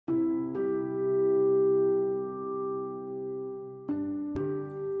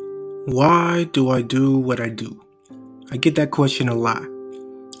Why do I do what I do? I get that question a lot.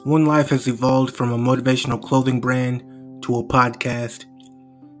 One Life has evolved from a motivational clothing brand to a podcast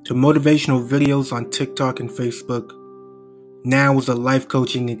to motivational videos on TikTok and Facebook. Now is a life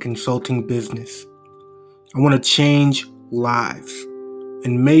coaching and consulting business. I want to change lives.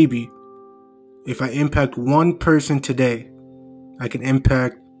 And maybe if I impact one person today, I can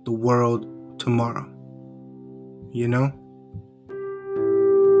impact the world tomorrow. You know?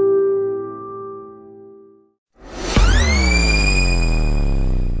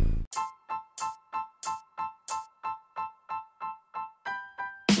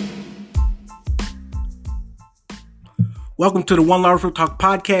 Welcome to the One Life Real Talk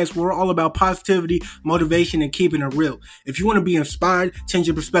podcast. Where we're all about positivity, motivation, and keeping it real. If you want to be inspired, change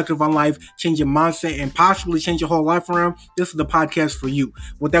your perspective on life, change your mindset, and possibly change your whole life around, this is the podcast for you.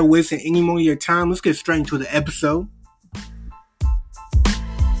 Without wasting any more of your time, let's get straight into the episode.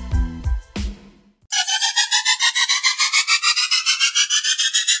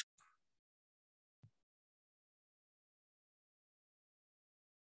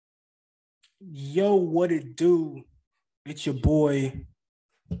 Yo, what it do? It's your boy,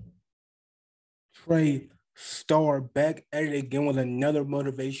 Trey Star, back at it again with another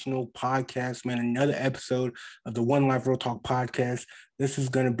motivational podcast, man. Another episode of the One Life Real Talk podcast. This is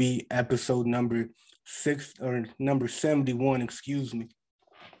going to be episode number 71, excuse me.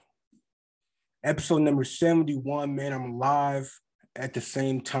 Episode number 71, man. I'm live at the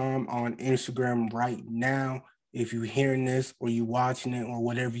same time on Instagram right now. If you're hearing this or you watching it or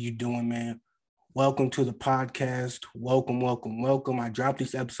whatever you're doing, man, welcome to the podcast. Welcome. I drop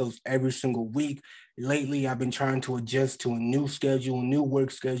these episodes every single week. Lately, I've been trying to adjust to a new schedule, a new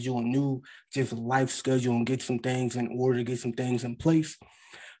work schedule, a new just life schedule, and get some things in order, get some things in place.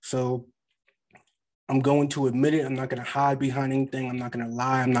 So I'm going to admit it. I'm not going to hide behind anything. I'm not going to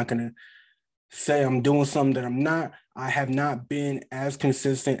lie. I'm not going to say I'm doing something that I'm not. I have not been as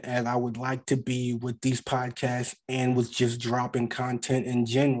consistent as I would like to be with these podcasts and with just dropping content in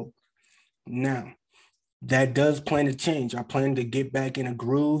general. Now, that does plan to change. I plan to get back in a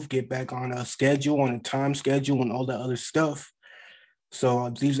groove, get back on a schedule, on a time schedule, and all that other stuff. So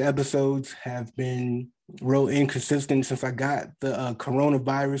these episodes have been real inconsistent since I got the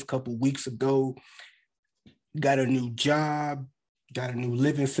coronavirus a couple weeks ago. Got a new job, got a new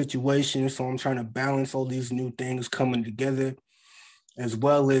living situation. So I'm trying to balance all these new things coming together, as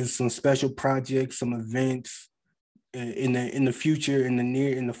well as some special projects, some events in the future, in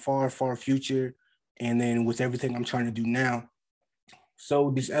the far future, and then with everything I'm trying to do now.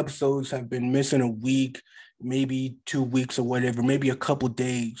 So these episodes have been missing a week, maybe 2 weeks or whatever, maybe a couple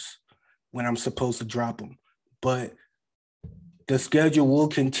days when I'm supposed to drop them. But the schedule will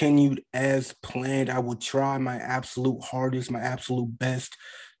continue as planned. I will try my absolute hardest, my absolute best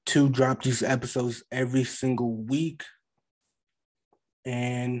to drop these episodes every single week.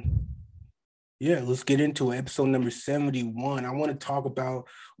 And yeah, let's get into it. Episode number 71. I want to talk about,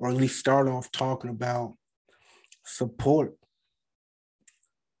 or at least start off talking about support,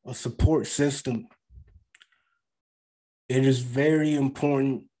 a support system. It is very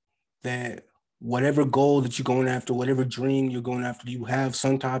important that whatever goal that you're going after, whatever dream you're going after, you have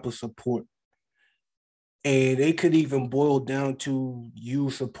some type of support. And it could even boil down to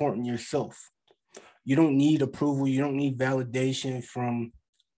you supporting yourself. You don't need approval. You don't need validation from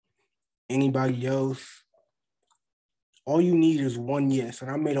anybody else. All you need is one yes.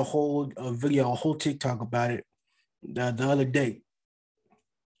 And I made a whole video, a whole TikTok about it the other day.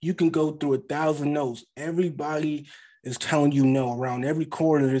 You can go through 1,000 no's. Everybody is telling you no. Around every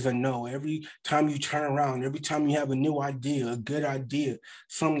corner, there's a no. Every time you turn around, every time you have a new idea, a good idea,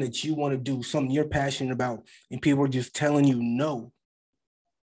 something that you want to do, something you're passionate about, and people are just telling you no.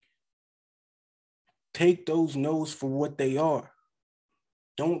 Take those no's for what they are.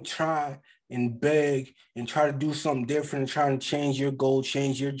 Don't try and beg and try to do something different and try to change your goal,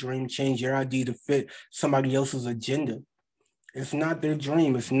 change your dream, change your idea to fit somebody else's agenda. It's not their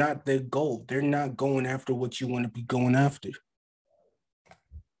dream. It's not their goal. They're not going after what you want to be going after.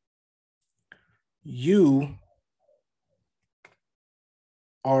 You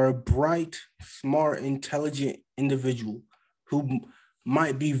are a bright, smart, intelligent individual who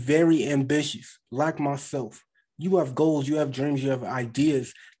might be very ambitious, like myself. You have goals, you have dreams, you have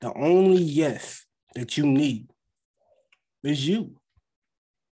ideas. The only yes that you need is you.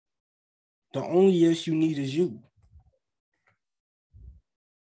 The only yes you need is you.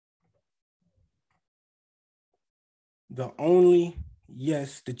 The only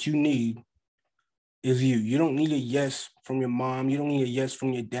yes that you need is you. You don't need a yes from your mom. You don't need a yes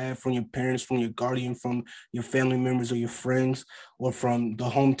from your dad, from your parents, from your guardian, from your family members or your friends, or from the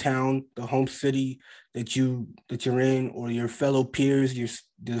hometown, the home city that you're in, or your fellow peers,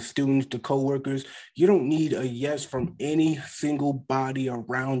 the students, the coworkers. You don't need a yes from any single body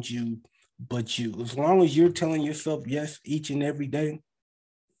around you but you. As long as you're telling yourself yes each and every day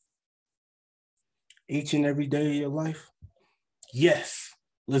of your life, yes,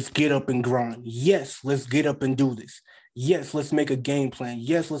 let's get up and grind. Yes, let's get up and do this. Yes, let's make a game plan.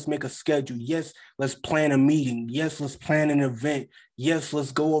 Yes, let's make a schedule. Yes, let's plan a meeting. Yes, let's plan an event. Yes,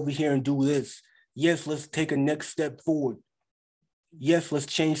 let's go over here and do this. Yes, let's take a next step forward. Yes, let's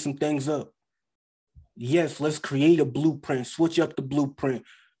change some things up. Yes, let's create a blueprint, switch up the blueprint,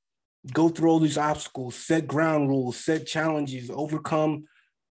 go through all these obstacles, set ground rules, set challenges, overcome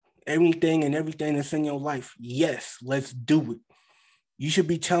anything and everything that's in your life. Yes, let's do it. You should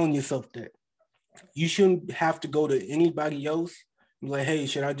be telling yourself that. You shouldn't have to go to anybody else and be like, hey,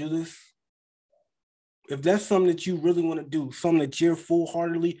 should I do this? If that's something that you really want to do, something that you're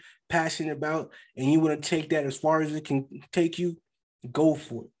full-heartedly passionate about, and you want to take that as far as it can take you, go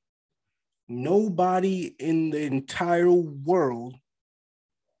for it. Nobody in the entire world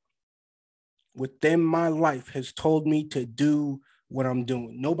within my life has told me to do what I'm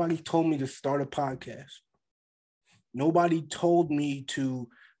doing. Nobody told me to start a podcast. Nobody told me to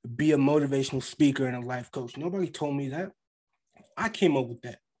be a motivational speaker and a life coach. Nobody told me that. I came up with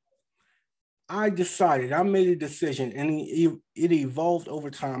that. I decided, I made a decision, and it evolved over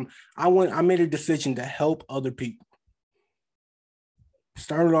time. I made a decision to help other people.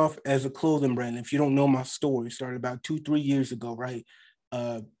 Started off as a clothing brand. If you don't know my story, started about 2-3 years ago, right?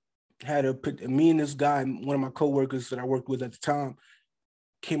 Me and this guy, one of my coworkers that I worked with at the time,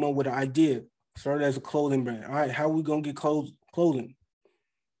 came up with an idea. Started as a clothing brand. All right, how are we gonna get clothing?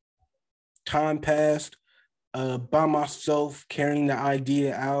 Time passed. By myself, carrying the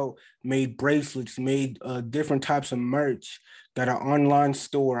idea out, made bracelets, made different types of merch, got an online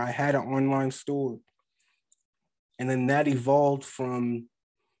store. I had an online store. And then that evolved from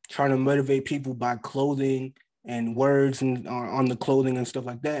trying to motivate people by clothing and words and on the clothing and stuff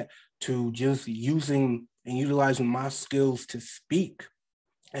like that, to just using and utilizing my skills to speak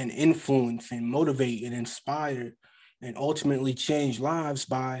and influence and motivate and inspire and ultimately change lives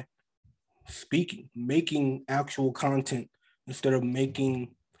by speaking, making actual content instead of making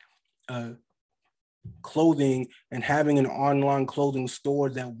clothing and having an online clothing store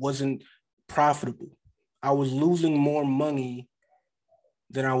that wasn't profitable. I was losing more money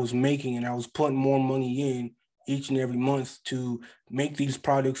than I was making, and I was putting more money in each and every month to make these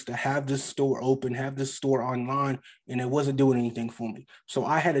products, to have this store open, have this store online, and it wasn't doing anything for me. So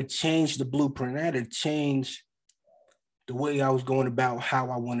I had to change the blueprint. I had to change the way I was going about how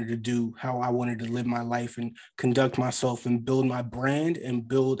I wanted to do, how I wanted to live my life and conduct myself and build my brand and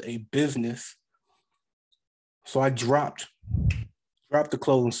build a business. So I dropped the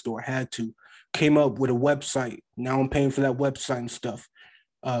clothing store, had to, came up with a website. Now I'm paying for that website and stuff.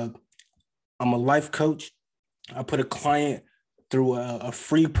 I'm a life coach. I put a client through a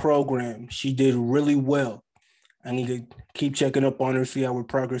free program. She did really well. I need to keep checking up on her, see how her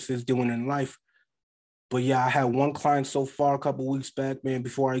progress is doing in life. But yeah, I had one client so far a couple of weeks back, man,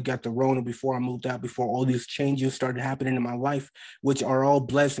 before I got the Rona, before I moved out, before all these changes started happening in my life, which are all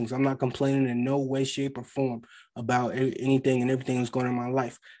blessings. I'm not complaining in no way, shape, or form about anything and everything that's going on in my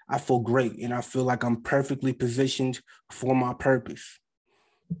life. I feel great, and I feel like I'm perfectly positioned for my purpose.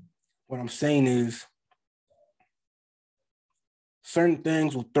 What I'm saying is, certain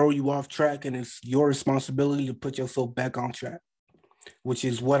things will throw you off track, and it's your responsibility to put yourself back on track, which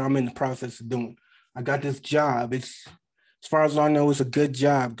is what I'm in the process of doing. I got this job. It's, as far as I know, it's a good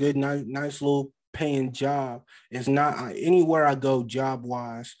job, good, nice little paying job. It's not anywhere I go job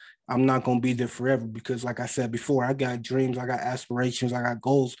wise, I'm not going to be there forever because, like I said before, I got dreams, I got aspirations, I got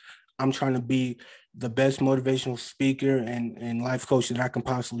goals. I'm trying to be the best motivational speaker and life coach that I can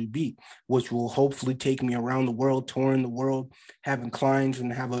possibly be, which will hopefully take me around the world, touring the world, having clients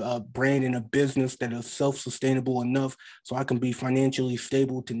and have a brand and a business that is self-sustainable enough so I can be financially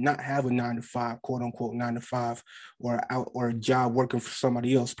stable to not have a 9-to-5, quote unquote 9-to-5, or a job working for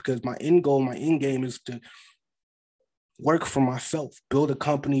somebody else. Because my end goal, my end game is to work for myself, build a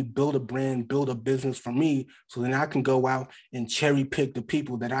company, build a brand, build a business for me, so then I can go out and cherry pick the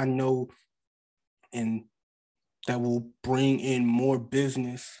people that I know and that will bring in more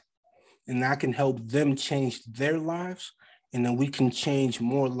business, and I can help them change their lives, and then we can change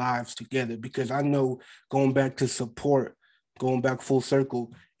more lives together. Because I know, going back to support, going back full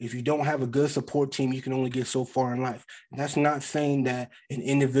circle, If you don't have a good support team, you can only get so far in life. That's not saying that an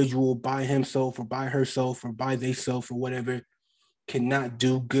individual by himself or by herself or by theyself or whatever cannot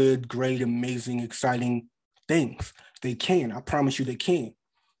do good, great, amazing, exciting things. They can. I promise you they can.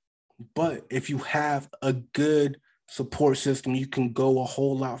 But if you have a good support system, you can go a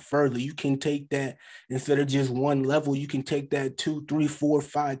whole lot further. You can take that instead of just one level, you can take that 2, 3, 4,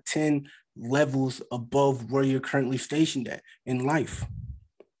 5, 10 levels above where you're currently stationed at in life.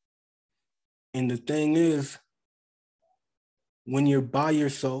 And the thing is, when you're by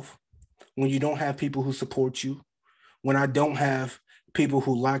yourself, when you don't have people who support you, when I don't have people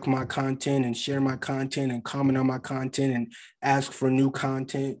who like my content and share my content and comment on my content and ask for new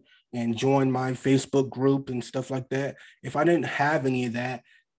content and join my Facebook group and stuff like that, if I didn't have any of that,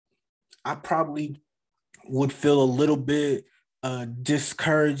 I probably would feel a little bit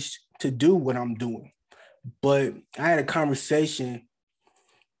discouraged to do what I'm doing. But I had a conversation,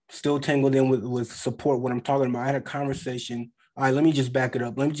 still tangled in with support, what I'm talking about. I had a conversation. All right, let me just back it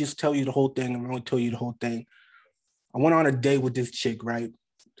up. Let me just tell you the whole thing. I'm going to tell you the whole thing. I went on a date with this chick, right,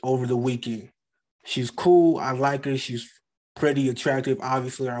 over the weekend. She's cool. I like her. She's pretty attractive.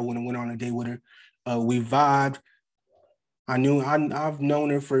 Obviously, I wouldn't have went on a date with her. We vibed. I've known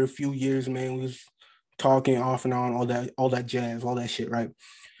her for a few years, man. We was talking off and on, all that jazz, all that shit, right?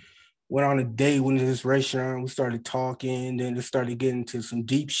 Went on a date, went to this restaurant. We started talking, then it started getting into some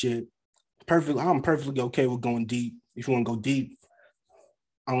deep shit. I'm perfectly okay with going deep. If you want to go deep,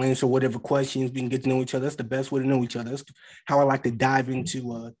 I'll answer whatever questions. We can get to know each other. That's the best way to know each other. That's how I like to dive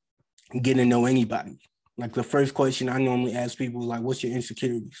into getting to know anybody. Like the first question I normally ask people is like, what's your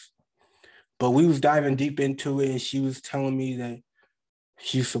insecurities? But we was diving deep into it, and she was telling me that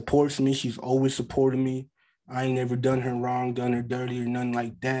she supports me. She's always supported me. I ain't ever done her wrong, done her dirty, or nothing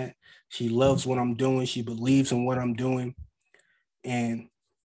like that. She loves what I'm doing. She believes in what I'm doing. And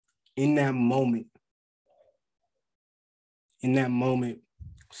in that moment,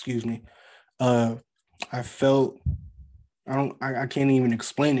 excuse me, I felt, I can't even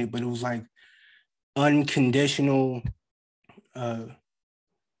explain it, but it was like unconditional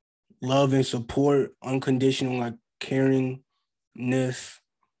love and support, unconditional like caringness,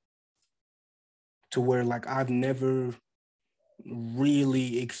 to where like I've never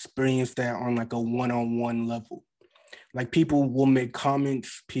really experienced that on like a one-on-one level. Like people will make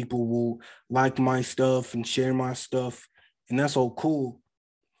comments, people will like my stuff and share my stuff, and that's all cool.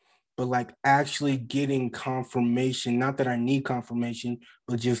 But like actually getting confirmation, not that I need confirmation,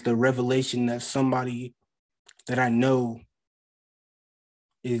 but just the revelation that somebody that I know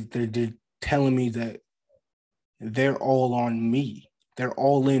is they're telling me that they're all on me. They're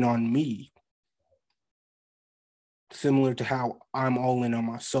all in on me. Similar to how I'm all in on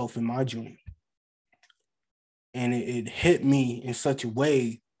myself in my journey. And it hit me in such a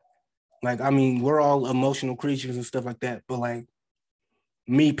way. Like, I mean, we're all emotional creatures and stuff like that. But like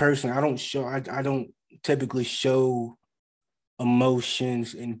me personally, I don't typically show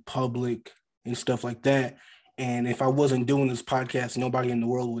emotions in public and stuff like that. And if I wasn't doing this podcast, nobody in the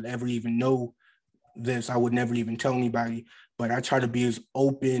world would ever even know this. I would never even tell anybody. But I try to be as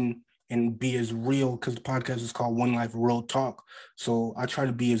open and be as real, because the podcast is called One Life Real Talk. So I try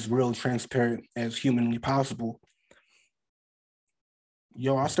to be as real, transparent as humanly possible.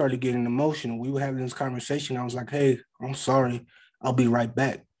 Yo, I started getting emotional. We were having this conversation. I was like, hey, I'm sorry. I'll be right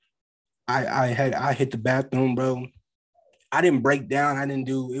back. I hit the bathroom, bro. I didn't break down.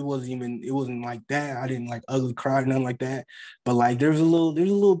 It wasn't like that. I didn't like ugly cry, nothing like that. But like there's a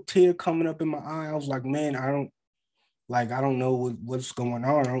little tear coming up in my eye. I was like, man, I don't know what's going on.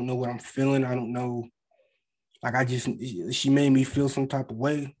 I don't know what I'm feeling. I don't know. Like she made me feel some type of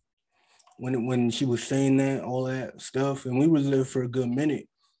way when she was saying that, all that stuff. And we were there for a good minute.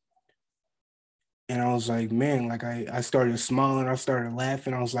 And I was like, man, like I started smiling. I started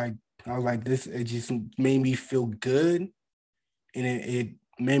laughing. I was like, this, it just made me feel good. And it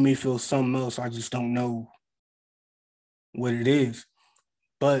made me feel something else. I just don't know what it is.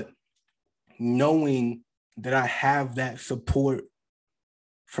 But knowing that I have that support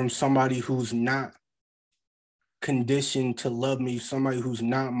from somebody who's not conditioned to love me, somebody who's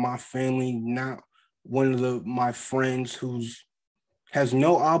not my family, not one of my friends, who's has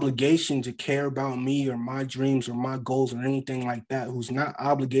no obligation to care about me or my dreams or my goals or anything like that, who's not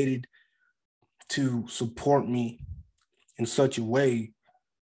obligated to support me in such a way,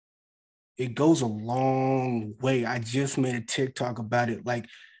 it goes a long way. I just made a TikTok about it. Like,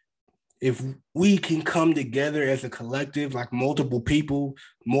 if we can come together as a collective, like multiple people,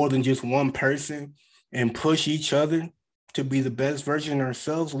 more than just one person, and push each other to be the best version of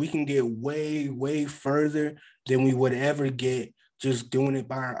ourselves, we can get way, way further than we would ever get just doing it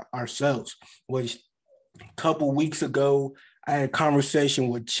by ourselves. Which a couple weeks ago, I had a conversation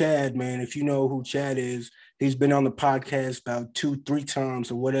with Chad, man. If you know who Chad is, he's been on the podcast about 2-3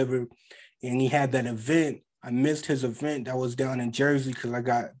 times or whatever. And he had that event. I missed his event that was down in Jersey because I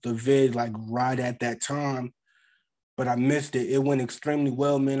got the vid like right at that time, but I missed it. It went extremely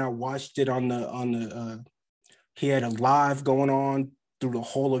well, man. I watched it on the he had a live going on through the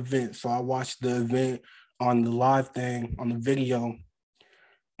whole event. So I watched the event on the live thing on the video,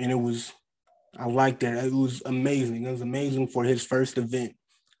 and I liked it. It was amazing. It was amazing for his first event,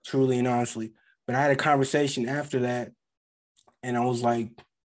 truly and honestly. But I had a conversation after that, and I was like,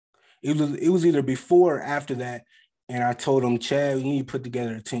 it was either before or after that, and I told him, Chad, you need to put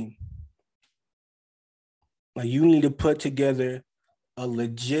together a team. Like, you need to put together a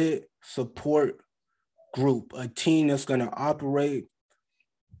legit support group, a team that's going to operate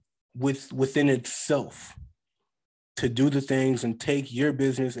within itself to do the things and take your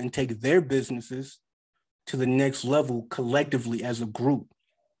business and take their businesses to the next level collectively as a group.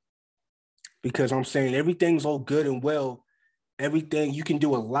 Because I'm saying everything's all good and well. Everything, you can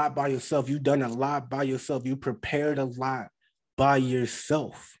do a lot by yourself. You've done a lot by yourself. You prepared a lot by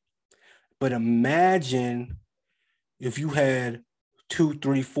yourself. But imagine if you had 2,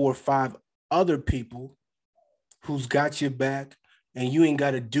 3, 4, 5 other people who's got your back, and you ain't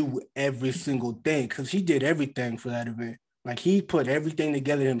got to do every single thing, because he did everything for that event. Like, he put everything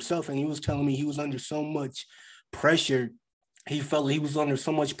together himself, and he was telling me he was under so much pressure. He felt he was under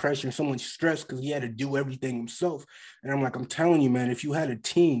so much pressure and so much stress because he had to do everything himself. And I'm like, I'm telling you, man, if you had a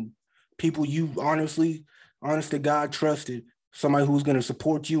team, people you honest to God trusted, somebody who's going to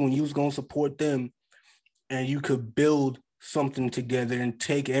support you and you was going to support them, and you could build something together and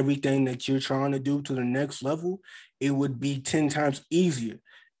take everything that you're trying to do to the next level, it would be 10 times easier.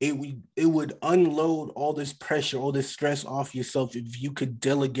 It would unload all this pressure, all this stress off yourself if you could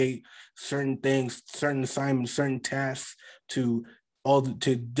delegate certain things, certain assignments, certain tasks to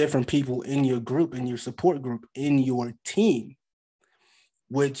different people in your group, in your support group, in your team.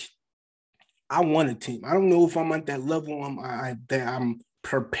 Which I want a team. I don't know if I'm at that level. That I'm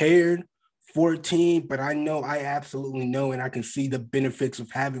prepared for a team, but I absolutely know, and I can see the benefits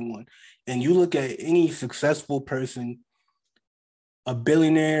of having one. And you look at any successful person, a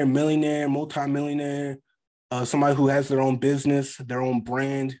billionaire, millionaire, multimillionaire, somebody who has their own business, their own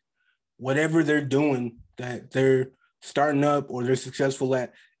brand, whatever they're doing that they're starting up or they're successful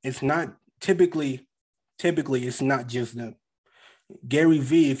at, it's not typically it's not just them. Gary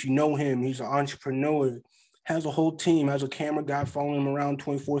Vee, if you know him, he's an entrepreneur, has a whole team, has a camera guy following him around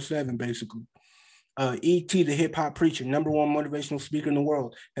 24/7, basically. E.T., the hip hop preacher, #1 motivational speaker in the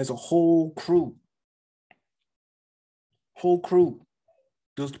world, has a whole crew.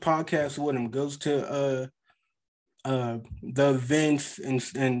 Does the podcast with him, goes to the events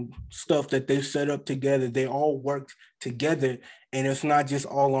and stuff that they set up together. They all work together, and it's not just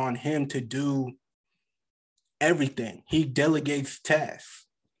all on him to do everything. He delegates tasks.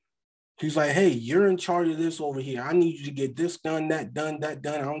 He's like, hey, you're in charge of this over here. I need you to get this done, that done, that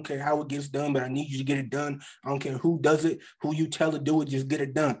done. I don't care how it gets done, but I need you to get it done. I don't care who does it, who you tell to do it, just get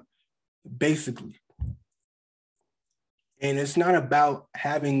it done, basically. And it's not about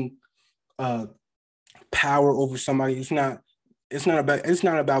having power over somebody. It's not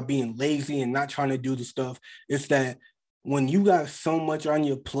about being lazy and not trying to do the stuff. It's that when you got so much on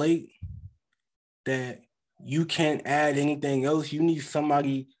your plate that you can't add anything else, you need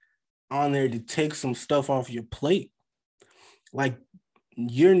somebody on there to take some stuff off your plate. Like,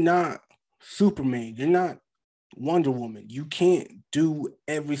 you're not Superman. You're not Wonder Woman. You can't do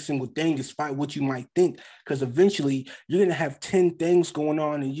every single thing despite what you might think, because eventually you're going to have 10 things going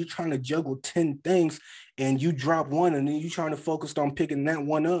on and you're trying to juggle 10 things, and you drop one and then you're trying to focus on picking that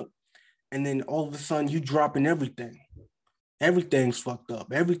one up. And then all of a sudden you dropping everything. Everything's fucked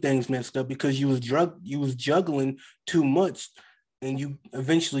up. Everything's messed up because you was juggling too much, and you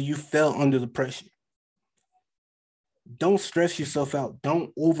eventually fell under the pressure. Don't stress yourself out.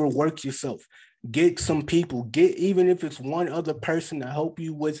 Don't overwork yourself. Get some people. Even if it's one other person to help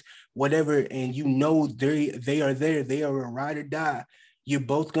you with whatever, and you know they are there. They are a ride or die. You're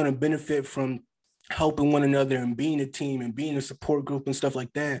both going to benefit from helping one another and being a team and being a support group and stuff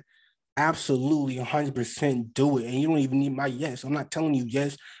like that. Absolutely 100% do it. And you don't even need my yes. I'm not telling you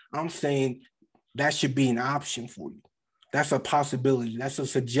yes. I'm saying that should be an option for you. That's a possibility. That's a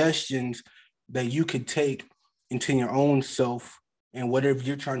suggestion that you could take into your own self and whatever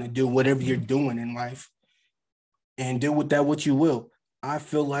you're trying to do, whatever you're doing in life, and do with that what you will. I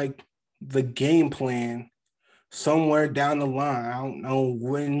feel like the game plan somewhere down the line, I don't know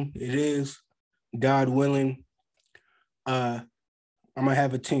when it is, God willing, I'm gonna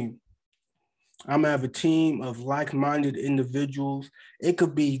have a team. I'm gonna have a team of like-minded individuals. It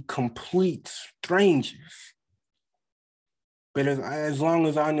could be complete strangers, but as long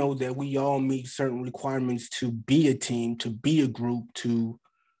as I know that we all meet certain requirements to be a team, to be a group, to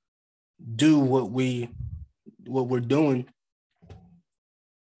do what we're doing,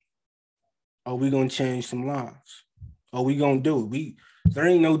 are we gonna change some lives? Are we gonna do it? There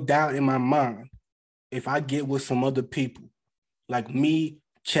ain't no doubt in my mind. If I get with some other people, like me,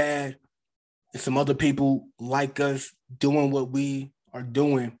 Chad, and some other people like us doing what we are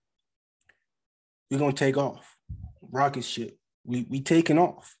doing, we're gonna take off. Rocket ship. We taking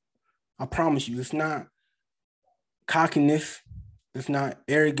off. I promise you, it's not cockiness, it's not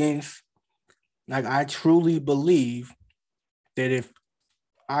arrogance. Like I truly believe that if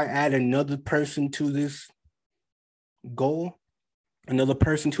I add another person to this goal, another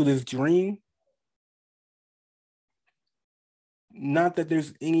person to this dream, not that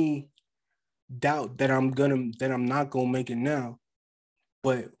there's any doubt that I'm not gonna make it now,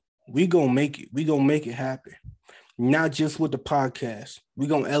 but we gonna make it. We gonna make it happen. Not just with the podcast. We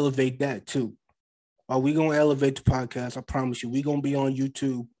gonna elevate that too. Are we gonna elevate the podcast? I promise you. We gonna be on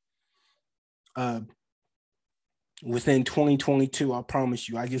YouTube within 2022. I promise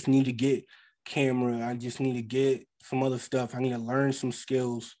you. I just need to get camera. I just need to get some other stuff. I need to learn some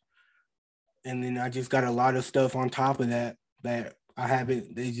skills. And then I just got a lot of stuff on top of that I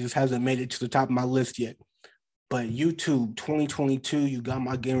haven't, it just hasn't made it to the top of my list yet. But YouTube 2022, you got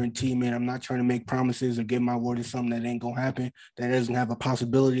my guarantee, man. I'm not trying to make promises or give my word to something that ain't gonna happen, that doesn't have a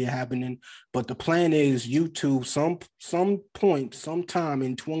possibility of happening. But the plan is YouTube, some point, sometime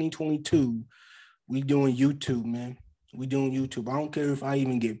in 2022, we doing YouTube, man. We doing YouTube. I don't care if I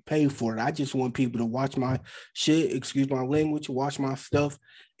even get paid for it. I just want people to watch my shit, excuse my language, watch my stuff,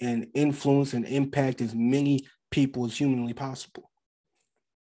 and influence and impact as many people as humanly possible.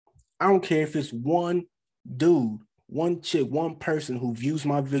 I don't care if it's one dude, one chick, one person who views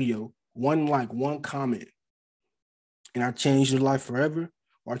my video, one like, one comment, and I change their life forever,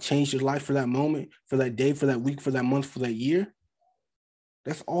 or I change their life for that moment, for that day, for that week, for that month, for that year.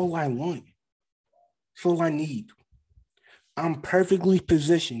 That's all I want. That's all I need. I'm perfectly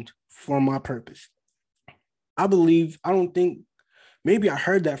positioned for my purpose. I don't think, maybe I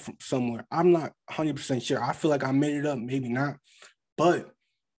heard that from somewhere. I'm not 100% sure. I feel like I made it up, maybe not. But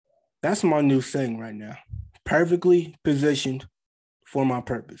that's my new saying right now. Perfectly positioned for my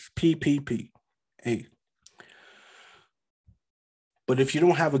purpose. PPP. Hey. But if you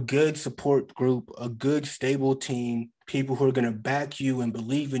don't have a good support group, a good stable team, people who are going to back you and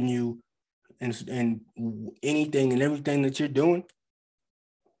believe in you and anything and everything that you're doing,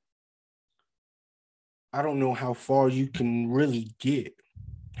 I don't know how far you can really get.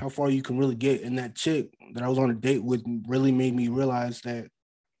 How far you can really get. And that chick that I was on a date with really made me realize that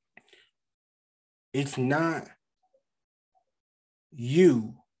it's not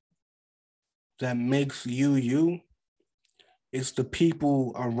you that makes you you. It's the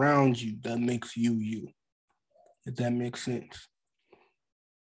people around you that makes you you. If that makes sense.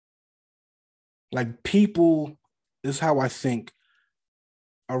 Like people, this is how I think.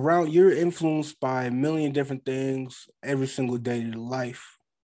 Around, you're influenced by a million different things every single day of life.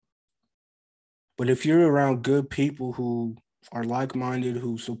 But if you're around good people who are like-minded,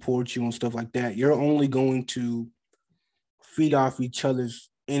 who support you and stuff like that, you're only going to feed off each other's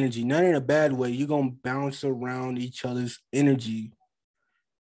energy. Not in a bad way. You're going to bounce around each other's energy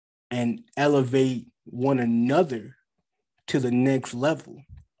and elevate one another to the next level.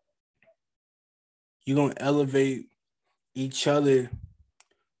 You're going to elevate each other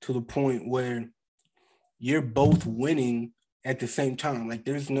to the point where you're both winning at the same time. Like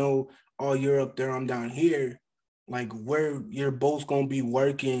there's no, oh, you're up there, I'm down here. Like where you're both going to be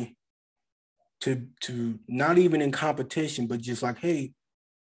working to not even in competition, but just like, hey,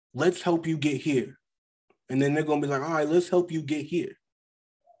 let's help you get here. And then they're going to be like, all right, let's help you get here.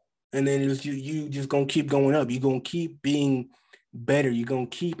 And then it's you just going to keep going up. You're going to keep being better. You're going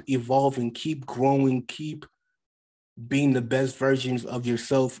to keep evolving, keep growing, keep being the best versions of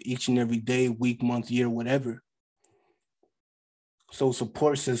yourself each and every day, week, month, year, whatever. So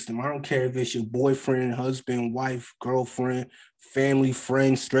support system, I don't care if it's your boyfriend, husband, wife, girlfriend, family,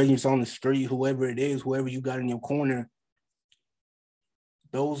 friend, strangers on the street, whoever it is, whoever you got in your corner,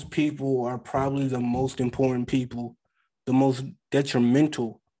 those people are probably the most important people, the most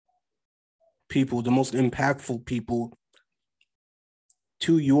detrimental people, the most impactful people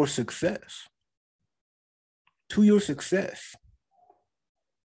to your success. To your success.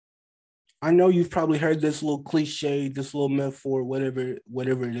 I know you've probably heard this little cliche, this little metaphor,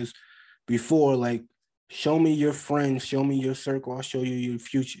 whatever it is before, like, Show me your friends, show me your circle, I'll show you your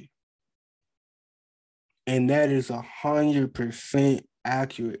future. And that is 100%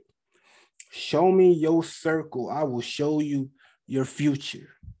 accurate. Show me your circle, I will show you your future.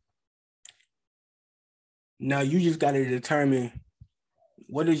 Now you just got to determine,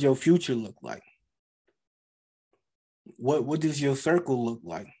 what does your future look like? What does your circle look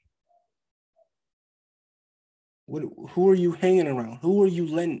like? Who are you hanging around? Who are you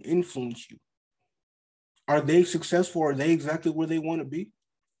letting influence you? Are they successful? Are they exactly where they want to be?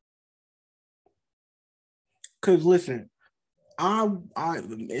 Because listen, I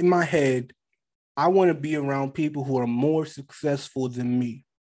in my head, I want to be around people who are more successful than me.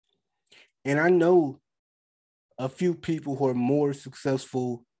 And I know a few people who are more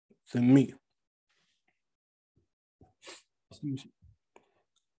successful than me.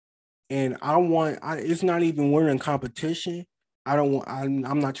 And it's not even we're in competition.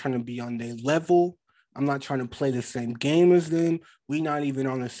 I'm not trying to be on their level. I'm not trying to play the same game as them. We're not even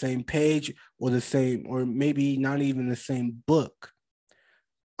on the same page or maybe not even the same book.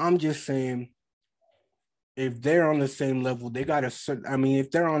 I'm just saying, if they're on the same level, they got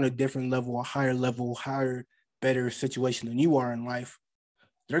if they're on a different level, a higher level, better situation than you are in life,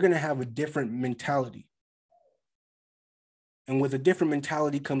 they're going to have a different mentality. And with a different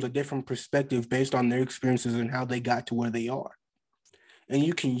mentality comes a different perspective based on their experiences and how they got to where they are. And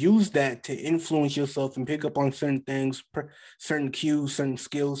you can use that to influence yourself and pick up on certain things, certain cues, certain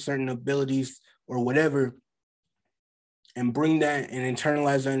skills, certain abilities, or whatever, and bring that and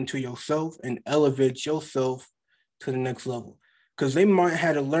internalize that into yourself and elevate yourself to the next level. Because they might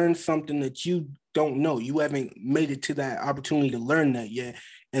have to learn something that you don't know. You haven't made it to that opportunity to learn that yet.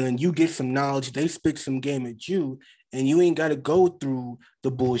 And then you get some knowledge, they spit some game at you, and you ain't got to go through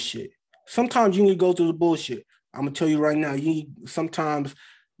the bullshit. Sometimes you need to go through the bullshit. I'm going to tell you right now, sometimes,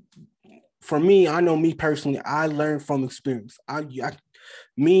 for me, I know me personally, I learn from experience.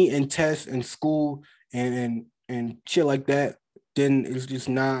 Me and tests and school and shit like that, then it's just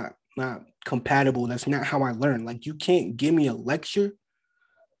not compatible. That's not how I learn. Like, you can't give me a lecture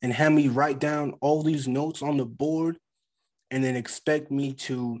and have me write down all these notes on the board and then expect me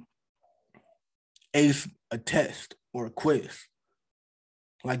to ace a test or a quiz.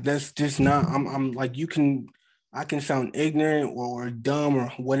 Like, that's just not, I'm like, I can sound ignorant or dumb or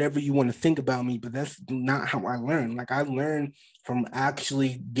whatever you want to think about me, but that's not how I learn. Like, I learn from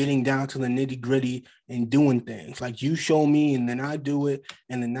actually getting down to the nitty gritty and doing things. Like, you show me and then I do it,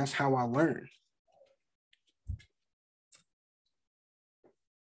 and then that's how I learn.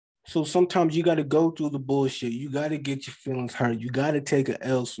 So sometimes you got to go through the bullshit. You got to get your feelings hurt. You got to take an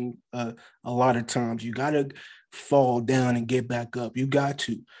L a lot of times. You got to fall down and get back up. You got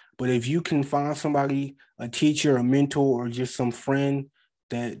to. But if you can find somebody, a teacher, a mentor, or just some friend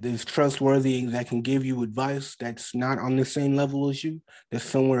that is trustworthy, that can give you advice that's not on the same level as you, that's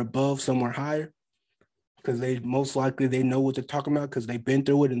somewhere above, somewhere higher, because they most likely they know what they're talking about because they've been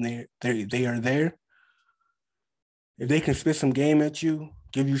through it and they are there. If they can spit some game at you,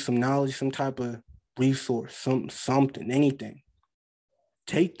 give you some knowledge, some type of resource, something, anything,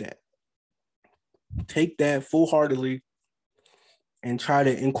 take that. Take that full-heartedly and try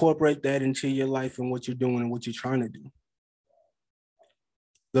to incorporate that into your life and what you're doing and what you're trying to do.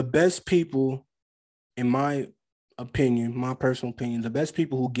 The best people, in my opinion, my personal opinion, the best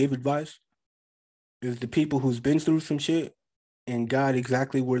people who give advice is the people who's been through some shit and got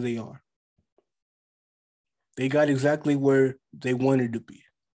exactly where they are. They got exactly where they wanted to be.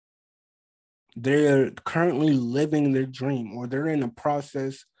 They're currently living their dream, or they're in the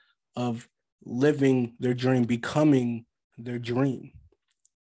process of living their dream, becoming their dream.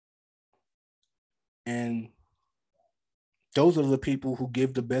 And those are the people who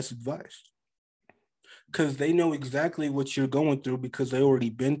give the best advice, because they know exactly what you're going through because they already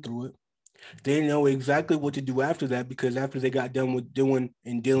been through it. They know exactly what to do after that, because after they got done with doing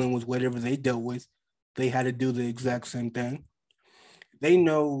and dealing with whatever they dealt with, they had to do the exact same thing. They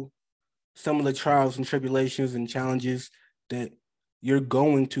know some of the trials and tribulations and challenges that you're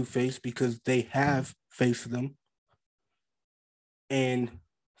going to face because they have faced them. And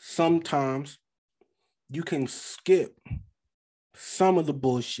sometimes you can skip some of the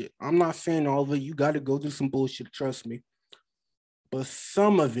bullshit. I'm not saying all of it. You got to go through some bullshit, trust me. But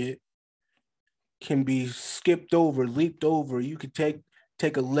some of it can be skipped over, leaped over. You could take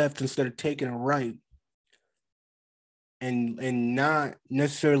a left instead of taking a right. And not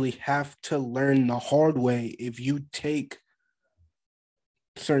necessarily have to learn the hard way if you take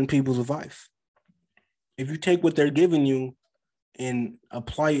certain people's advice. If you take what they're giving you and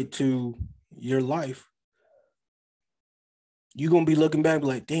apply it to your life, you're going to be looking back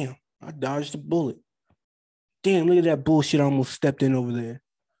like, damn, I dodged a bullet. Damn, look at that bullshit I almost stepped in over there.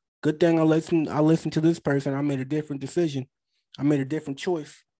 Good thing I listened to this person. I made a different decision. I made a different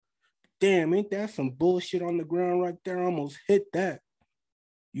choice. Damn, ain't that some bullshit on the ground right there? I almost hit that.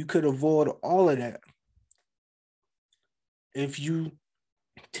 You could avoid all of that if you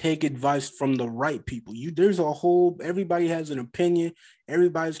take advice from the right people. There's a whole, everybody has an opinion.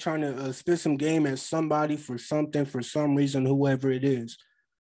 Everybody's trying to spit some game at somebody for something, for some reason, whoever it is.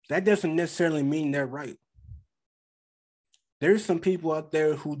 That doesn't necessarily mean they're right. There's some people out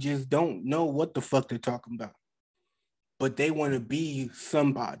there who just don't know what the fuck they're talking about, but they want to be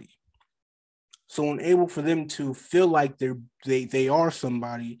somebody. So in able for them to feel like they are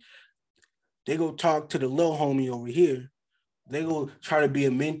somebody, they go talk to the little homie over here. They go try to be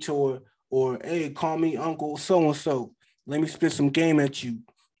a mentor, or hey, call me Uncle so and so. Let me spit some game at you,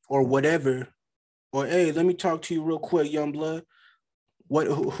 or whatever. Or hey, let me talk to you real quick, young blood.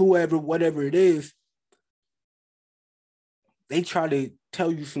 Whatever it is, they try to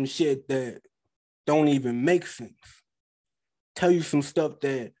tell you some shit that don't even make sense. Tell you some stuff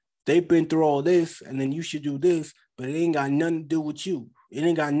that they've been through all this, and then you should do this, but it ain't got nothing to do with you. It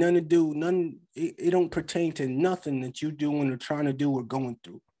ain't got nothing to do, it don't pertain to nothing that you doing or trying to do or going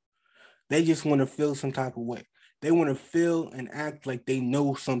through. They just want to feel some type of way. They want to feel and act like they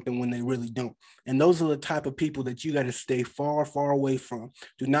know something when they really don't. And those are the type of people that you got to stay far, far away from.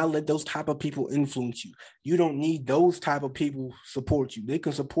 Do not let those type of people influence you. You don't need those type of people support you. They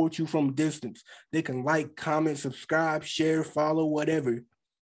can support you from a distance. They can like, comment, subscribe, share, follow, whatever.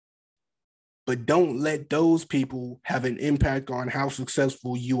 But don't let those people have an impact on how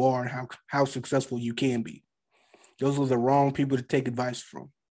successful you are and how successful you can be. Those are the wrong people to take advice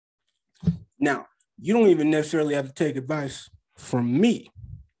from. Now, you don't even necessarily have to take advice from me.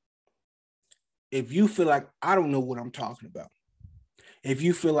 If you feel like I don't know what I'm talking about, if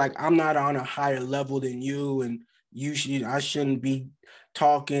you feel like I'm not on a higher level than you and I shouldn't be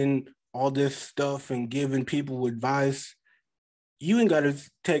talking all this stuff and giving people advice, you ain't got to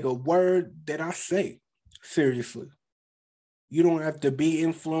take a word that I say seriously. You don't have to be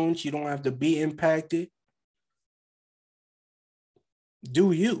influenced. You don't have to be impacted.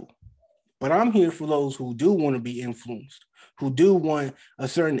 Do you? But I'm here for those who do want to be influenced, who do want a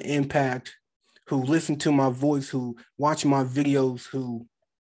certain impact, who listen to my voice, who watch my videos, who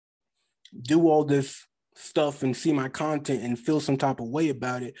do all this stuff and see my content and feel some type of way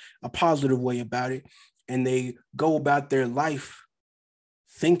about it, a positive way about it, and they go about their life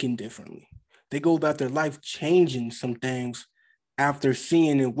thinking differently. They go about their life changing some things after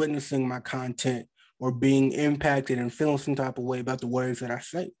seeing and witnessing my content or being impacted and feeling some type of way about the words that I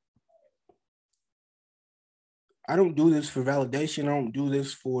say. I don't do this for validation. I don't do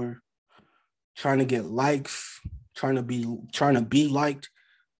this for trying to get likes, trying to be liked.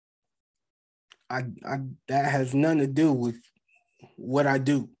 I that has nothing to do with what I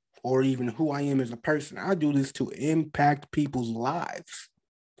do or even who I am as a person. I do this to impact people's lives,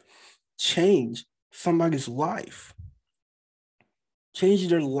 change somebody's life, change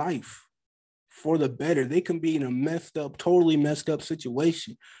their life for the better. They can be in a totally messed up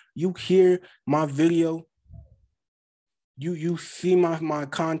situation. You hear my video, you see my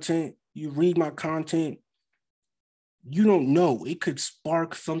content, you read my content, you don't know. It could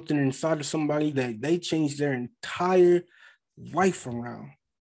spark something inside of somebody that they change their entire life around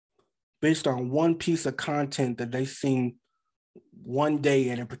based on one piece of content that they seen one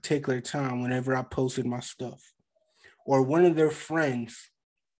day at a particular time whenever I posted my stuff. Or one of their friends,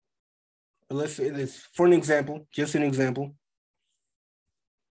 let's say this for an example, just an example,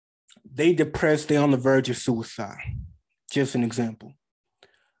 they depressed, they on the verge of suicide, just an example.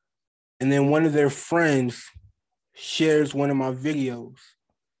 And then one of their friends shares one of my videos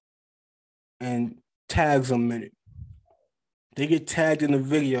and tags them in it. They get tagged in the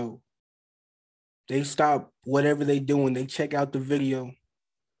video. They stop whatever they doing. They check out the video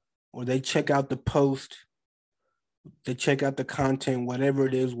or they check out the post. They check out the content, whatever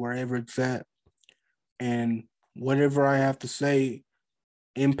it is, wherever it's at. And whatever I have to say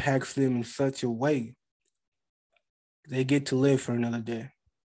impacts them in such a way. They get to live for another day.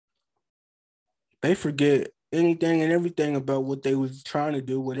 They forget anything and everything about what they was trying to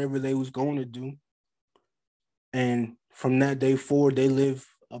do, whatever they was going to do. And from that day forward, they live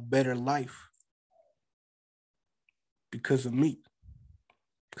a better life because of me,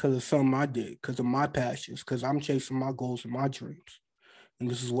 because of something I did, because of my passions, because I'm chasing my goals and my dreams. And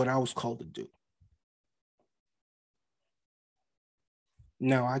this is what I was called to do.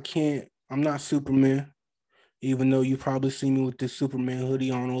 Now, I'm not Superman, even though you probably see me with this Superman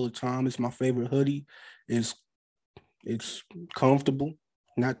hoodie on all the time. It's my favorite hoodie. It's comfortable,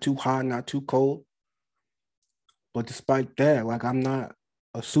 not too hot, not too cold. But despite that, like, I'm not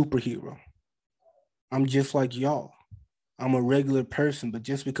a superhero. I'm just like y'all. I'm a regular person, but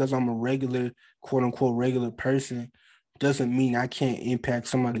just because I'm a regular, quote unquote, regular person doesn't mean I can't impact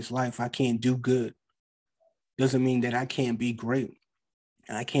somebody's life. I can't do good. Doesn't mean that I can't be great.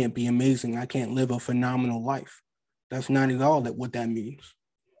 I can't be amazing. I can't live a phenomenal life. That's not at all what that means.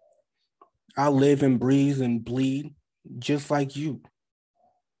 I live and breathe and bleed just like you.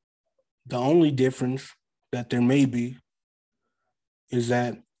 The only difference that there may be is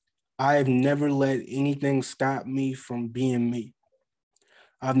that I have never let anything stop me from being me.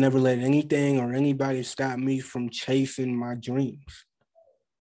 I've never let anything or anybody stop me from chasing my dreams.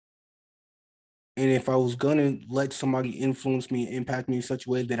 And if I was gonna let somebody influence me and impact me in such a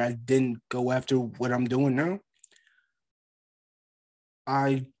way that I didn't go after what I'm doing now,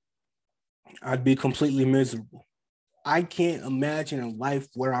 I'd be completely miserable. I can't imagine a life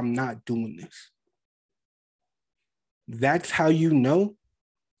where I'm not doing this. That's how you know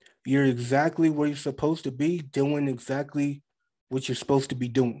you're exactly where you're supposed to be, doing exactly what you're supposed to be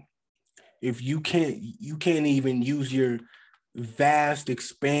doing. If you can't even use your vast,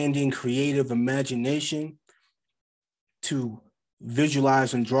 expanding, creative imagination to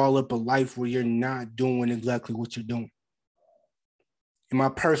visualize and draw up a life where you're not doing exactly what you're doing. In my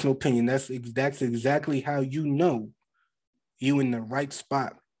personal opinion, that's exactly how you know you in the right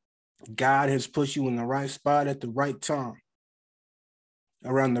spot. God has put you in the right spot at the right time,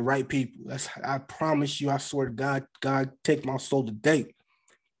 around the right people. I promise you, I swear to God, God, take my soul today,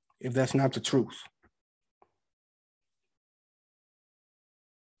 if that's not the truth.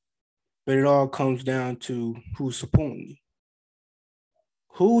 But it all comes down to who's supporting you.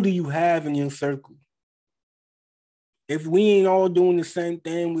 Who do you have in your circle? If we ain't all doing the same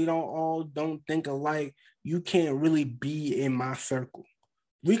thing, we don't think alike, you can't really be in my circle.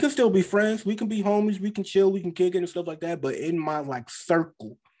 We can still be friends, we can be homies, we can chill, we can kick it and stuff like that. But in my like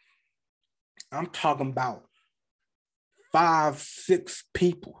circle, I'm talking about 5, 6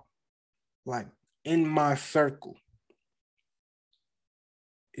 people, like in my circle.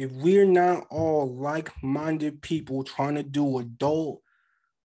 If we're not all like-minded people trying to do adult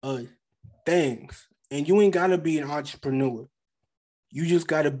things, and you ain't gotta be an entrepreneur, you just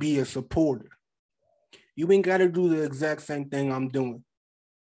gotta be a supporter. You ain't gotta do the exact same thing I'm doing,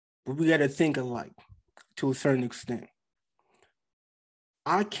 but we gotta think alike to a certain extent.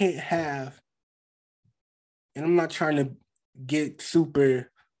 I can't have, and I'm not trying to get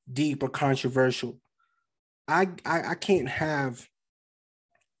super deep or controversial. I can't have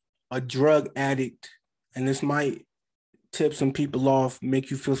a drug addict, and this might tip some people off,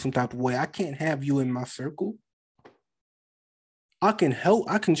 make you feel some type of way. I can't have you in my circle. I can help.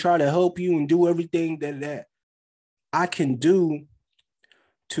 I can try to help you and do everything that I can do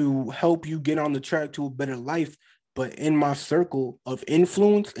to help you get on the track to a better life. But in my circle of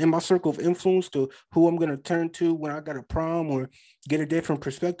influence, to who I'm going to turn to when I got a problem or get a different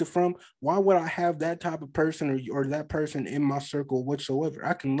perspective from, why would I have that type of person or that person in my circle whatsoever?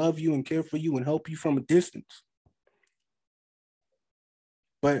 I can love you and care for you and help you from a distance.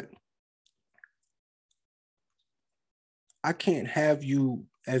 But I can't have you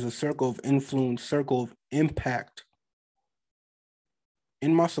as a circle of influence, circle of impact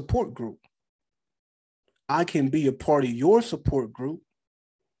in my support group. I can be a part of your support group,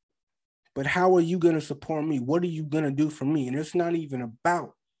 but how are you going to support me? What are you going to do for me? And it's not even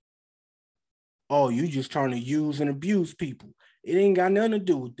about, oh, you just trying to use and abuse people. It ain't got nothing to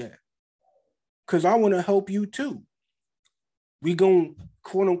do with that. Because I want to help you too. We going to,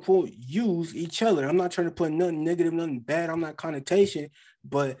 quote unquote, use each other. I'm not trying to put nothing negative, nothing bad on that connotation,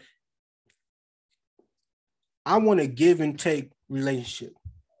 but I want to give and take relationship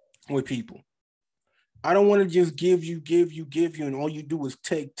with people. I don't want to just give you, and all you do is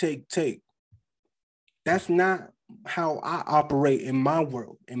take. That's not how I operate in my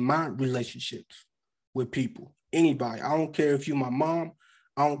world, in my relationships with people. Anybody. I don't care if you my mom.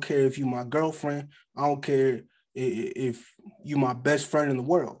 I don't care if you my girlfriend. I don't care if you my best friend in the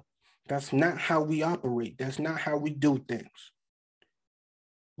world. That's not how we operate. That's not how we do things.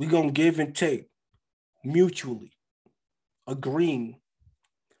 We're going to give and take mutually, agreeing.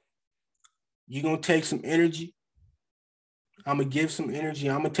 You're going to take some energy. I'm going to give some energy.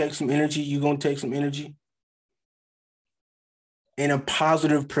 I'm going to take some energy. You're going to take some energy in a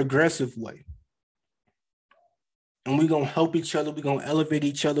positive, progressive way. And we're going to help each other. We're going to elevate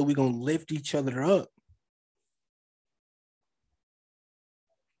each other. We're going to lift each other up.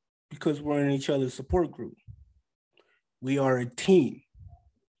 Because we're in each other's support group. We are a team.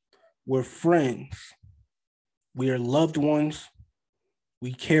 We're friends. We are loved ones.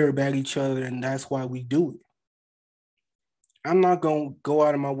 We care about each other, and that's why we do it. I'm not going to go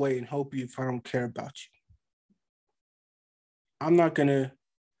out of my way and help you if I don't care about you. I'm not going to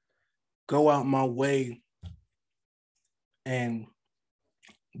go out my way and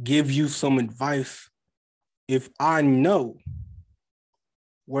give you some advice if I know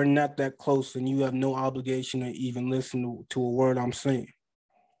we're not that close and you have no obligation to even listen to a word I'm saying.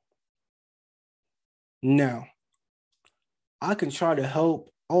 Now, I can try to help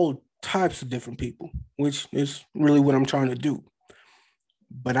all types of different people, which is really what I'm trying to do.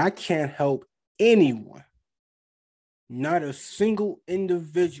 But I can't help anyone, not a single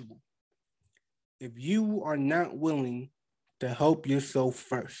individual, if you are not willing to help yourself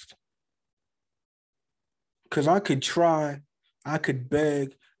first. Because I could try, I could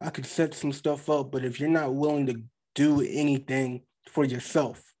beg, I could set some stuff up, but if you're not willing to do anything for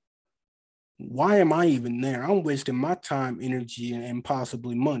yourself, why am I even there? I'm wasting my time, energy, and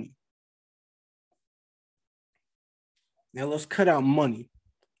possibly money. Now let's cut out money.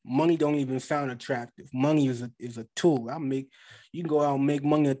 Money don't even sound attractive. Money is a tool. You can go out and make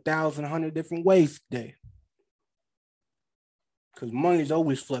money 1,000, 100 different ways today. Because money is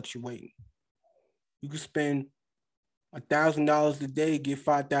always fluctuating. You can spend $1,000 a day, get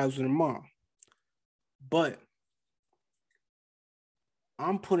 5,000 tomorrow. But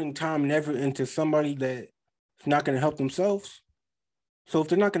I'm putting time and effort into somebody that's not going to help themselves. So if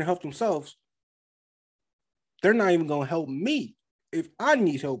they're not going to help themselves, they're not even going to help me if I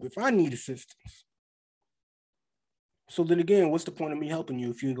need help, if I need assistance. So then again, what's the point of me helping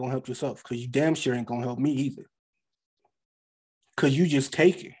you if you ain't going to help yourself? Because you damn sure ain't going to help me either. Because you just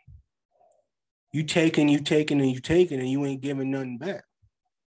taking. You taking, and you ain't giving nothing back.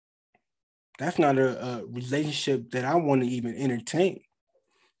 That's not a relationship that I want to even entertain.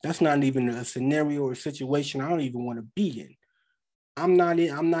 That's not even a scenario or a situation I don't even want to be in. I'm not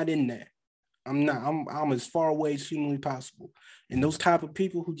in that. I'm as far away as humanly possible. And those type of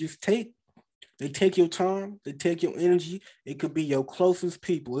people who just they take your time, they take your energy. It could be your closest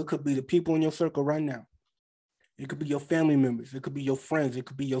people. It could be the people in your circle right now. It could be your family members. It could be your friends. It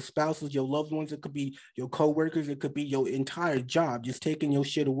could be your spouses, your loved ones. It could be your coworkers. It could be your entire job just taking your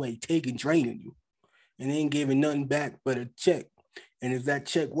shit away, draining you, and ain't giving nothing back but a check. And is that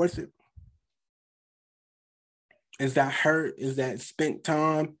check worth it? Is that hurt? Is that spent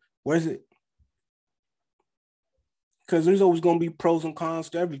time? Worth it? Because there's always going to be pros and cons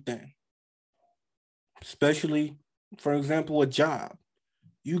to everything. Especially, for example, a job.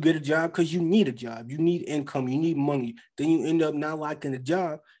 You get a job because you need a job. You need income. You need money. Then you end up not liking the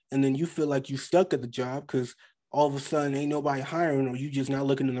job. And then you feel like you stuck at the job because all of a sudden ain't nobody hiring, or you just not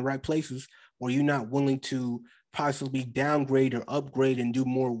looking in the right places, or you're not willing to possibly downgrade or upgrade and do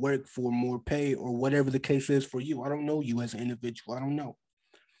more work for more pay, or whatever the case is for you. I don't know you as an individual. I don't know.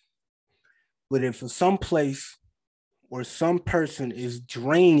 But if some place or some person is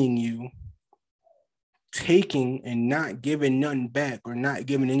draining you, taking and not giving nothing back, or not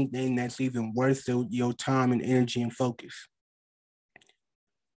giving anything that's even worth your time and energy and focus,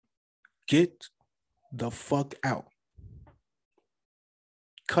 get the fuck out.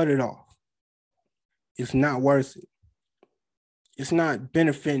 Cut it off. It's not worth it. It's not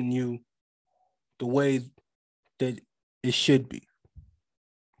benefiting you the way that it should be.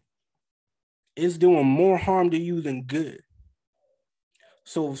 It's doing more harm to you than good.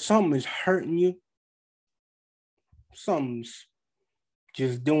 So if something is hurting you, something's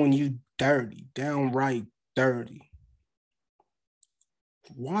just doing you dirty, downright dirty,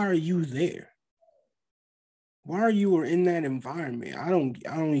 why are you there? Why are you in that environment? I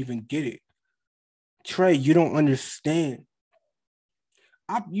don't even get it. Trey, you don't understand.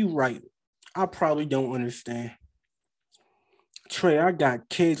 You right. I probably don't understand. Trey, I got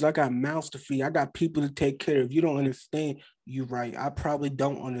kids, I got mouths to feed, I got people to take care of. You don't understand. You right. I probably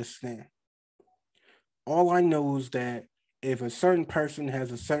don't understand. All I know is that if a certain person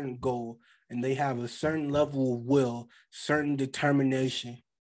has a certain goal and they have a certain level of will, certain determination,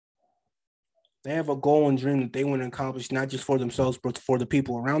 they have a goal and dream that they want to accomplish, not just for themselves, but for the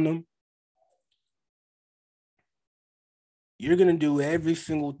people around them, you're going to do every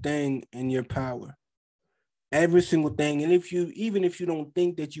single thing in your power. Every single thing. And even if you don't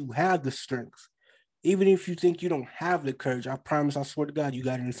think that you have the strength, even if you think you don't have the courage, I promise, I swear to God, you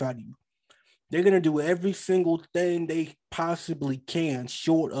got it inside of you. They're going to do every single thing they possibly can,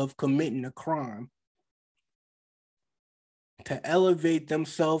 short of committing a crime, to elevate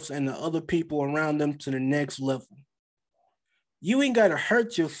themselves and the other people around them to the next level. You ain't got to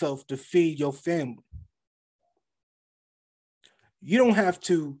hurt yourself to feed your family. You don't have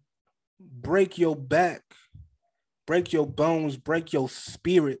to break your back, break your bones, break your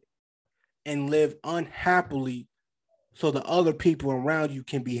spirit, and live unhappily so the other people around you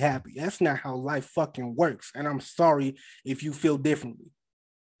can be happy. That's not how life fucking works. And I'm sorry if you feel differently.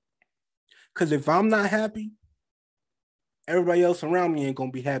 Because if I'm not happy, everybody else around me ain't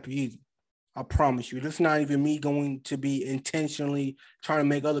going to be happy either. I promise you. It's not even me going to be intentionally trying to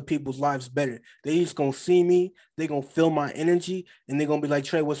make other people's lives better. They just going to see me, they going to feel my energy, and they're going to be like,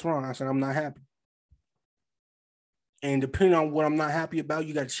 Trey, what's wrong? I said, I'm not happy. And depending on what I'm not happy about,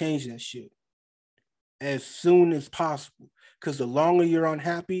 you got to change that shit as soon as possible. Because the longer you're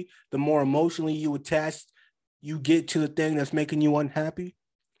unhappy, the more emotionally you attach you get to the thing that's making you unhappy.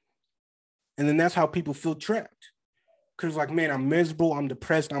 And then that's how people feel trapped. Because like, man, I'm miserable, I'm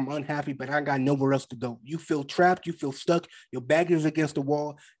depressed, I'm unhappy, but I got nowhere else to go. You feel trapped, you feel stuck, your back is against the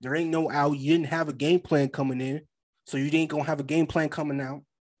wall, there ain't no out, you didn't have a game plan coming in, so you ain't gonna have a game plan coming out.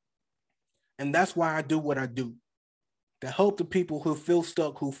 And that's why I do what I do. To help the people who feel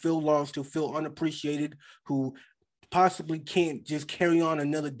stuck, who feel lost, who feel unappreciated, who possibly can't just carry on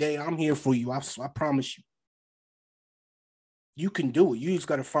another day. I'm here for you. I promise you. You can do it. You just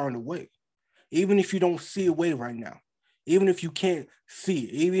got to find a way. Even if you don't see a way right now, even if you can't see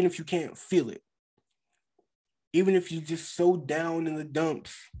it, even if you can't feel it, even if you're just so down in the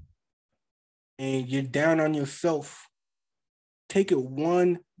dumps and you're down on yourself, take it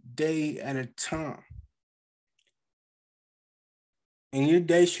one day at a time. And your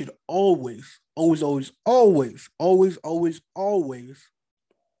day should always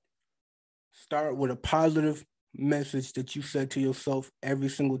start with a positive message that you said to yourself every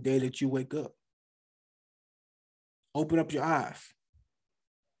single day that you wake up. Open up your eyes.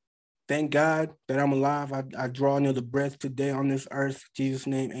 Thank God that I'm alive. I draw another breath today on this earth. In Jesus'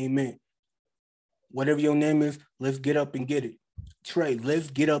 name, amen. Whatever your name is, let's get up and get it. Trey, let's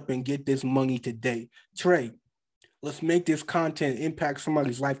get up and get this money today. Trey, let's make this content impact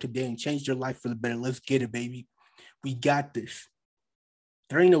somebody's life today and change their life for the better. Let's get it, baby. We got this.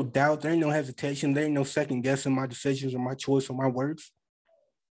 There ain't no doubt. There ain't no hesitation. There ain't no second guessing my decisions or my choice or my words.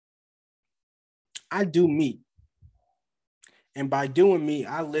 I do me. And by doing me,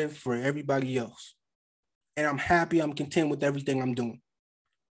 I live for everybody else. And I'm happy, I'm content with everything I'm doing.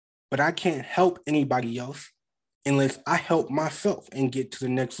 But I can't help anybody else unless I help myself and get to the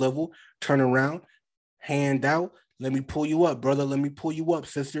next level, turn around, hand out. Let me pull you up, brother. Let me pull you up,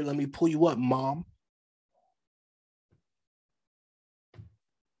 sister. Let me pull you up, mom.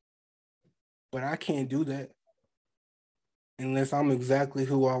 But I can't do that unless I'm exactly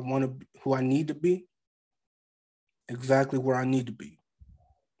who I want to, who I need to be, exactly where I need to be.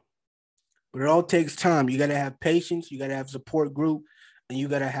 But it all takes time. You got to have patience. You got to have support group. And you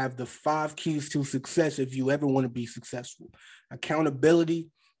got to have the 5 keys to success if you ever want to be successful. Accountability,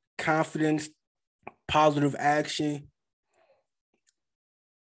 confidence, positive action,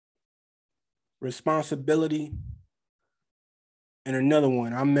 responsibility, and another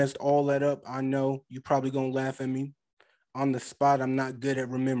one. I messed all that up. I know you're probably going to laugh at me. On the spot, I'm not good at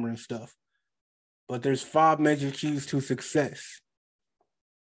remembering stuff. But there's 5 major keys to success.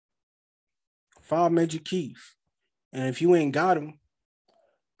 5 major keys. And if you ain't got them,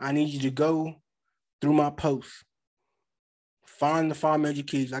 I need you to go through my posts. Find the 5 major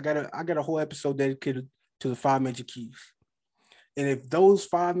keys. I got a whole episode dedicated to the 5 major keys. And if those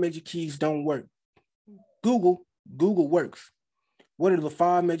 5 major keys don't work, Google works. What are the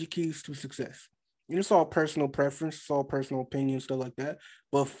 5 major keys to success? It's all personal preference, it's all personal opinion, stuff like that.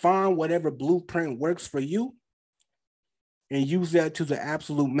 But find whatever blueprint works for you and use that to the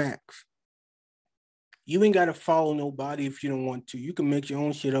absolute max. You ain't got to follow nobody if you don't want to. You can make your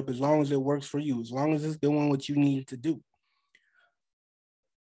own shit up as long as it works for you, as long as it's doing what you need to do.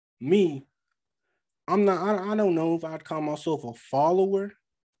 Me, I don't know if I'd call myself a follower.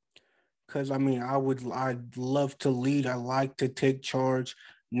 Because I'd love to lead. I like to take charge,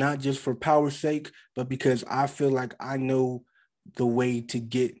 not just for power's sake, but because I feel like I know the way to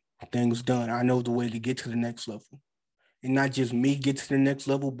get things done. I know the way to get to the next level. And not just me get to the next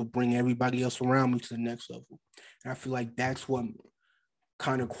level, but bring everybody else around me to the next level. And I feel like that's what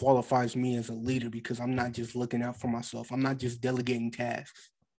kind of qualifies me as a leader, because I'm not just looking out for myself. I'm not just delegating tasks.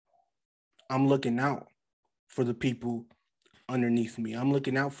 I'm looking out for the people underneath me. I'm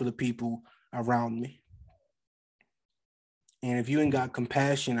looking out for the people around me. And if you ain't got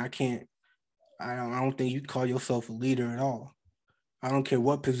compassion, I don't think you call yourself a leader at all. I don't care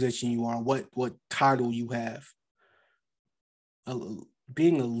what position you are, what title you have.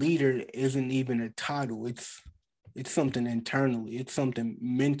 Being a leader isn't even a title. It's something internally. It's something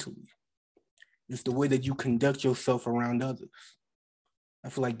mentally. It's the way that you conduct yourself around others. I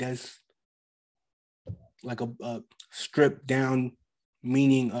feel like that's like a stripped down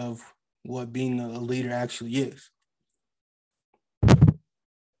meaning of what being a leader actually is.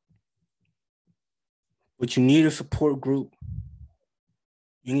 But you need a support group.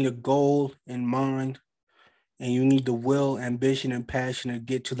 You need a goal in mind, and you need the will, ambition, and passion to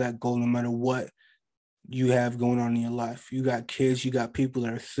get to that goal no matter what you have going on in your life. You got kids, you got people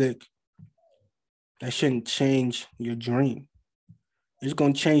that are sick. That shouldn't change your dream. It's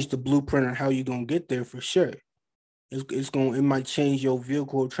going to change the blueprint on how you're going to get there for sure. It might change your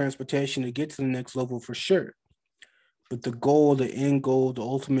vehicle or transportation to get to the next level for sure. But the goal, the end goal, the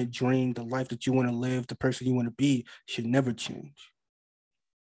ultimate dream, the life that you want to live, the person you want to be should never change.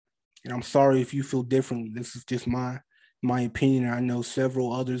 And I'm sorry if you feel differently. This is just my opinion. I know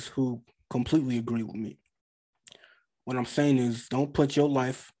several others who completely agree with me. What I'm saying is don't put your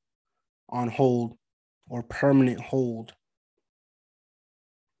life on hold or permanent hold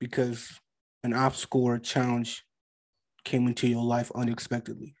because an obstacle or a challenge came into your life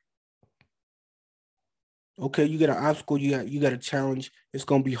unexpectedly. Okay, you got an obstacle, you got a challenge. It's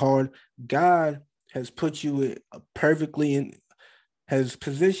gonna be hard. God has put you perfectly in, has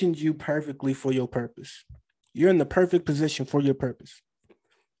positioned you perfectly for your purpose. You're in the perfect position for your purpose.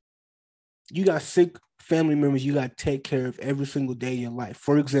 You got sick family members you got to take care of every single day of your life.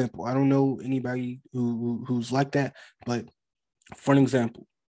 For example, I don't know anybody who's like that, but for an example,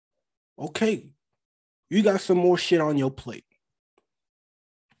 okay, you got some more shit on your plate.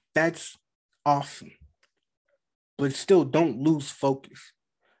 That's awesome. But still, don't lose focus.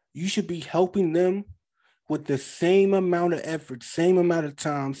 You should be helping them with the same amount of effort, same amount of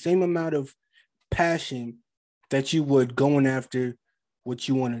time, same amount of passion that you would going after what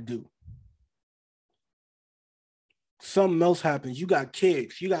you want to do. Something else happens. You got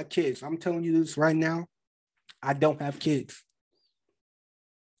kids. I'm telling you this right now. I don't have kids.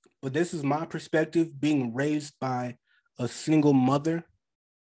 But this is my perspective being raised by a single mother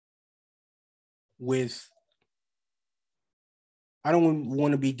with, I don't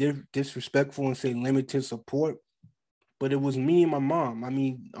want to be disrespectful and say limited support, but it was me and my mom. I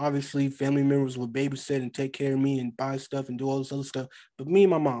mean, obviously family members would babysit and take care of me and buy stuff and do all this other stuff, but me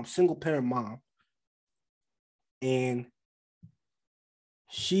and my mom, single parent mom. And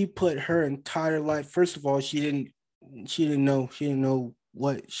she put her entire life, first of all, she didn't know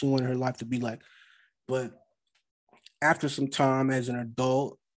what she wanted her life to be like. But after some time as an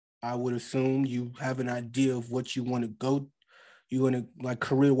adult, I would assume you have an idea of what you want to go, you want to like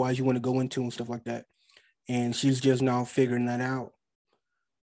career wise, you want to go into and stuff like that. And she's just now figuring that out.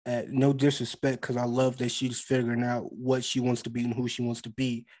 At no disrespect, because I love that she's figuring out what she wants to be and who she wants to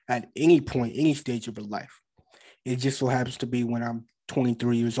be at any point, any stage of her life. It just so happens to be when I'm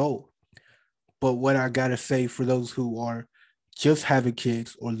 23 years old. But what I gotta say for those who are just having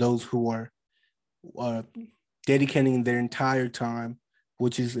kids or those who are uh, dedicating their entire time,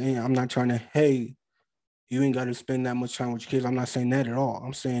 which is, I'm not trying to, hey, you ain't got to spend that much time with your kids. I'm not saying that at all.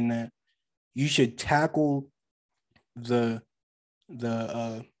 I'm saying that you should tackle the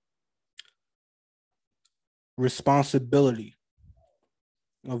responsibility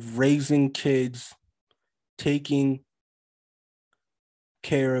of raising kids, taking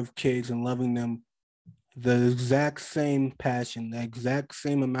care of kids and loving them, the exact same passion, the exact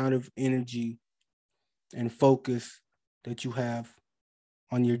same amount of energy and focus that you have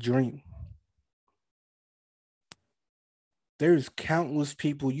on your dream. There's countless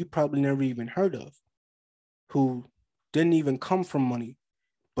people you probably never even heard of who didn't even come from money,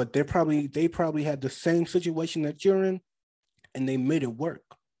 but they probably had the same situation that you're in and they made it work.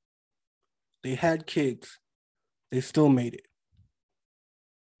 They had kids, they still made it.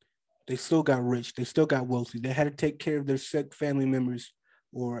 They still got rich, they still got wealthy. They had to take care of their sick family members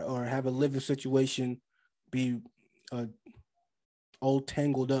or have a living situation be all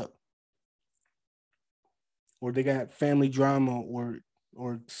tangled up, or they got family drama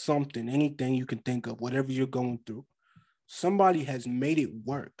or something, anything you can think of, whatever you're going through. Somebody has made it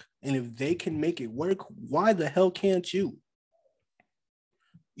work. And if they can make it work, why the hell can't you?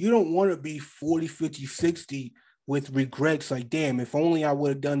 You don't want to be 40, 50, 60 with regrets like, damn, if only I would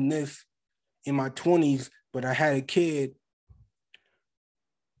have done this in my 20s, but I had a kid.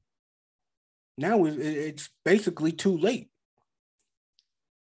 Now it's basically too late.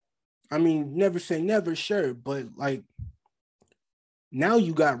 I mean, never say never, sure, but like now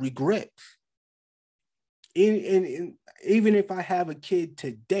you got regrets. Even if I have a kid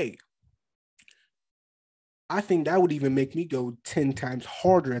today, I think that would even make me go 10 times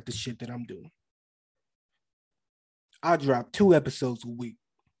harder at the shit that I'm doing. I drop 2 episodes a week,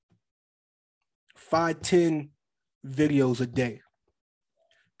 5-10 videos a day.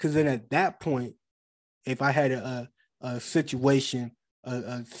 Because then at that point, if I had a situation,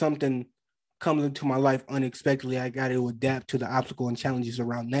 something comes into my life unexpectedly, I got to adapt to the obstacle and challenges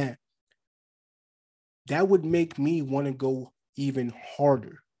around that. that would make me want to go even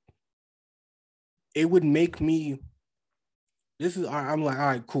harder. It would make me, I'm like, all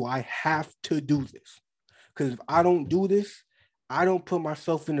right, cool. I have to do this. Because if I don't do this, I don't put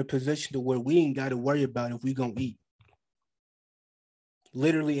myself in a position to where we ain't got to worry about if we going to eat.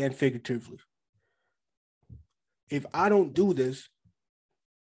 Literally and figuratively. If I don't do this,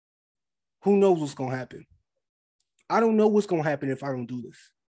 who knows what's going to happen? I don't know what's going to happen if I don't do this.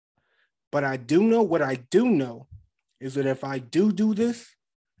 But I do know what I do know is that if I do this,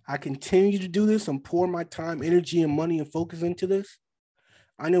 I continue to do this and pour my time, energy, and money and focus into this,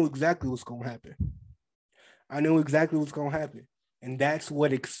 I know exactly what's going to happen. I know exactly what's going to happen. And that's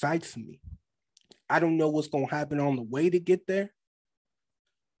what excites me. I don't know what's going to happen on the way to get there,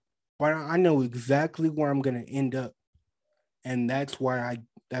 but I know exactly where I'm going to end up. And that's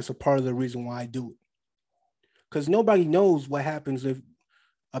a part of the reason why I do it. Because nobody knows what happens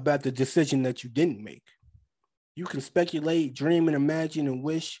about the decision that you didn't make. You can speculate, dream, and imagine and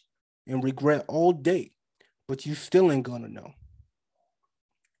wish and regret all day, but you still ain't gonna know.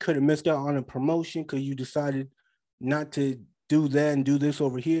 Could have missed out on a promotion because you decided not to do that and do this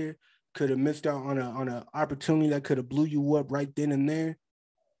over here. Could have missed out on an opportunity that could have blew you up right then and there,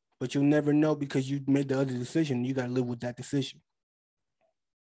 but you'll never know because you made the other decision. You got to live with that decision.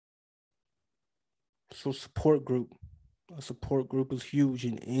 So support group. A support group is huge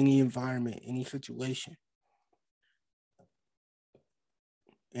in any environment, any situation.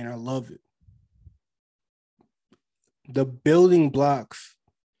 And I love it. The building blocks.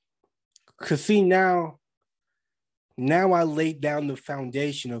 Because see, now I laid down the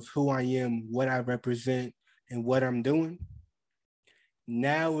foundation of who I am, what I represent, and what I'm doing.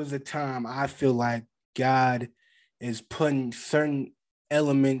 Now is the time I feel like God is putting certain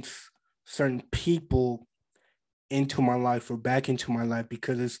elements, certain people into my life or back into my life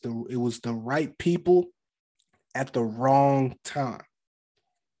because it was the right people at the wrong time.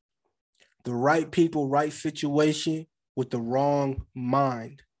 The right people, right situation with the wrong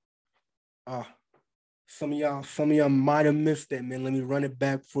mind. Some of y'all might have missed that, man. Let me run it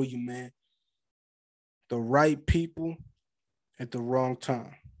back for you, man. The right people at the wrong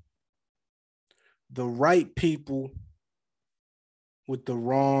time. The right people with the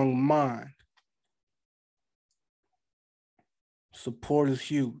wrong mind. Support is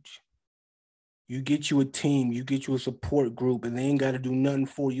huge. You get you a team, you get you a support group, and they ain't got to do nothing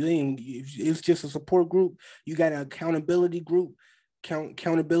for you. It's just a support group. You got an accountability group,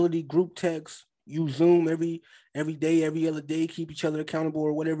 accountability group text. You Zoom every day, every other day, keep each other accountable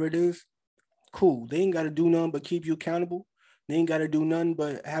or whatever it is. Cool. They ain't got to do nothing but keep you accountable. They ain't got to do nothing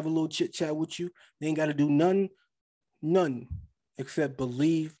but have a little chit chat with you. They ain't got to do none except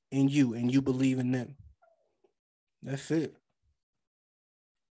believe in you and you believe in them. That's it.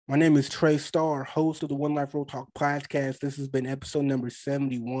 My name is Trey Starr, host of the One Life Real Talk podcast. This has been episode number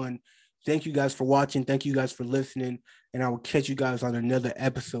 71. Thank you guys for watching. Thank you guys for listening. And I will catch you guys on another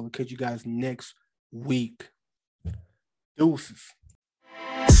episode. Catch you guys next week. Deuces.